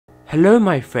Hello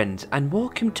my friends, and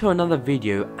welcome to another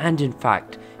video and in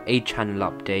fact a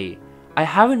channel update. I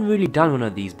haven't really done one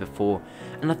of these before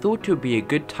and I thought it would be a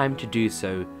good time to do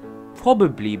so.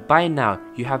 Probably by now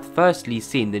you have firstly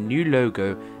seen the new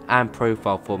logo and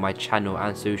profile for my channel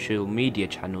and social media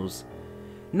channels.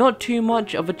 Not too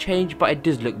much of a change, but it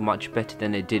does look much better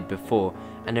than it did before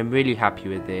and I'm really happy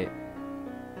with it.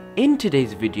 In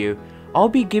today's video I'll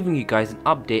be giving you guys an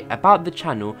update about the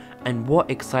channel and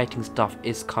what exciting stuff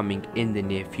is coming in the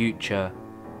near future.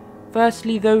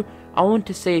 Firstly though, I want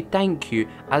to say thank you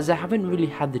as I haven't really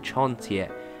had the chance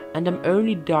yet and I'm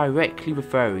only directly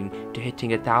referring to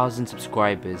hitting 1,000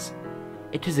 subscribers.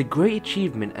 It is a great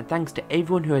achievement and thanks to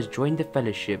everyone who has joined the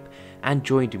fellowship and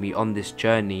joined me on this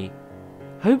journey.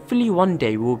 Hopefully one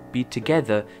day we'll be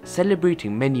together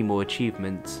celebrating many more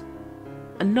achievements.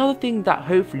 Another thing that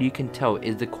hopefully you can tell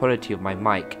is the quality of my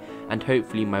mic and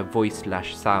hopefully my voice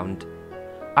 / sound.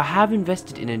 I have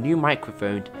invested in a new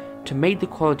microphone to make the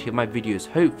quality of my videos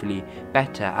hopefully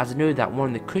better, as I know that one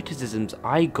of the criticisms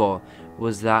I got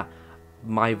was that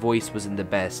my voice wasn't the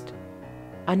best.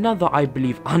 Another I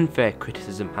believe unfair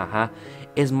criticism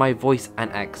is my voice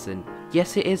and accent.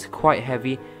 Yes, it is quite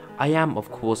heavy. I am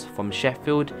of course from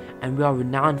Sheffield and we are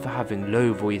renowned for having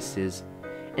low voices.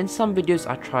 In some videos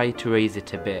I try to raise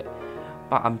it a bit,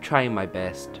 but I'm trying my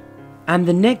best. And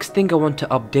the next thing I want to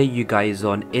update you guys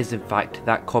on is in fact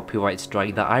that copyright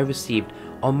strike that I received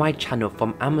on my channel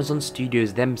from Amazon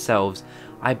Studios themselves.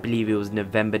 I believe it was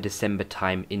November-December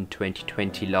time in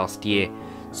 2020 last year.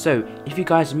 So if you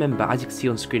guys remember, as you can see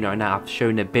on screen right now, I've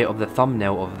shown a bit of the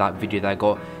thumbnail of that video that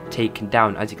got taken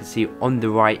down. As you can see on the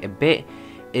right a bit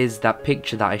is that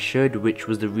picture that I showed, which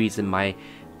was the reason my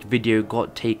video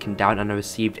got taken down and I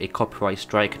received a copyright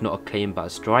strike, not a claim but a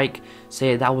strike. So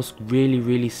yeah, that was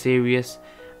really serious,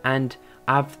 and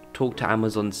I've talked to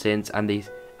Amazon since and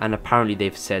apparently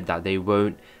they've said that they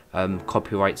won't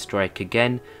copyright strike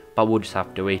again, but we'll just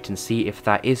have to wait and see if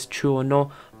that is true or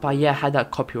not. But yeah, I had that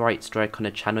copyright strike on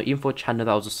a channel, even for a channel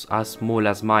that was as small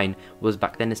as mine was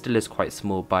back then. It still is quite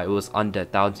small, but it was under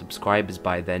 1,000 subscribers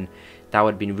by then. That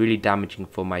would have been really damaging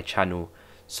for my channel.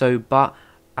 So but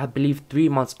I believe 3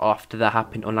 months after that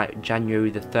happened, on like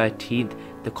January the 13th,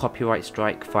 the copyright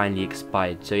strike finally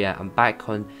expired. So yeah, I'm back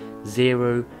on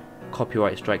 0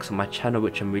 copyright strikes on my channel,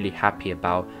 which I'm really happy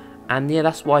about. And yeah,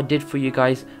 that's what I did for you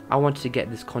guys. I wanted to get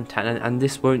this content and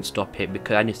this won't stop it,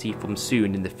 because I know see from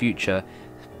soon in the future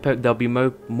there'll be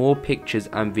more pictures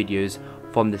and videos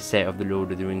from the set of the Lord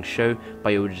of the Rings show, but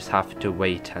you'll just have to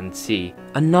wait and see.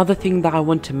 Another thing that I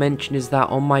want to mention is that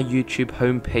on my YouTube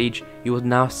homepage you will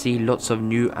now see lots of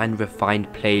new and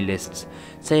refined playlists.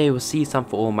 So you will see some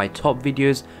for all my top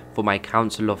videos, for my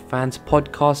Council of Fans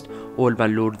podcast, all of my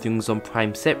Lord of the Rings on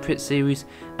Prime separate series,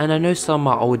 and I know some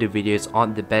of my older videos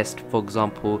aren't the best. For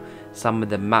example, some of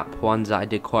the map ones that I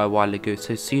did quite a while ago,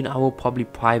 so soon I will probably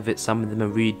private some of them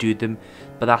and redo them,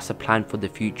 but that's a plan for the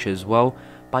future as well.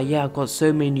 But yeah, I've got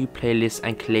so many new playlists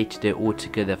and collated it all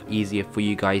together easier for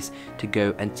you guys to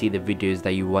go and see the videos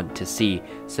that you want to see.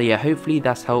 So yeah, hopefully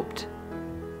that's helped.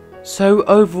 So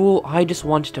overall, I just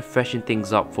wanted to freshen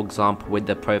things up, for example with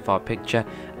the profile picture,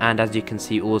 and as you can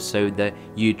see also the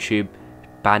YouTube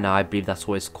banner, I believe that's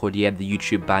what it's called, yeah, the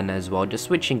YouTube banner as well, just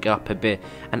switching it up a bit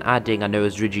and adding, I know it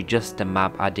was originally just a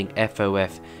map, adding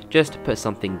FOF just to put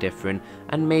something different.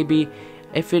 And maybe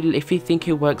if you think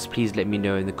it works, please let me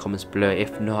know in the comments below.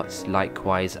 If not,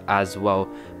 likewise as well.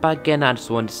 But again, I just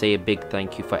want to say a big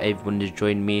thank you for everyone who's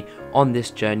joined me on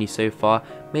this journey so far.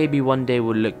 Maybe one day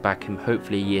we'll look back in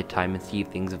hopefully a year time and see if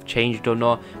things have changed or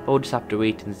not, but we'll just have to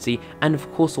wait and see. And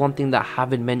of course, one thing that I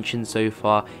haven't mentioned so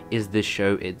far is the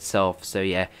show itself. So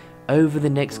yeah, over the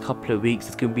next couple of weeks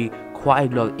it's going to be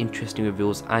quite a lot of interesting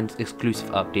reveals and exclusive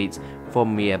updates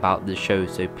from me about the show,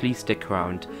 so please stick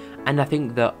around. And I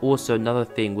think that also another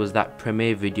thing was that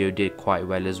premiere video did quite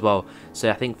well as well, so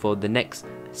I think for the next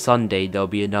Sunday there'll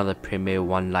be another premiere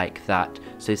one like that,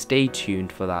 so stay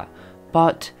tuned for that.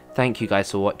 But thank you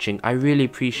guys for watching, I really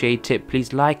appreciate it.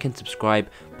 Please like and subscribe,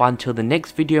 but until the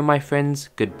next video my friends,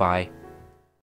 goodbye.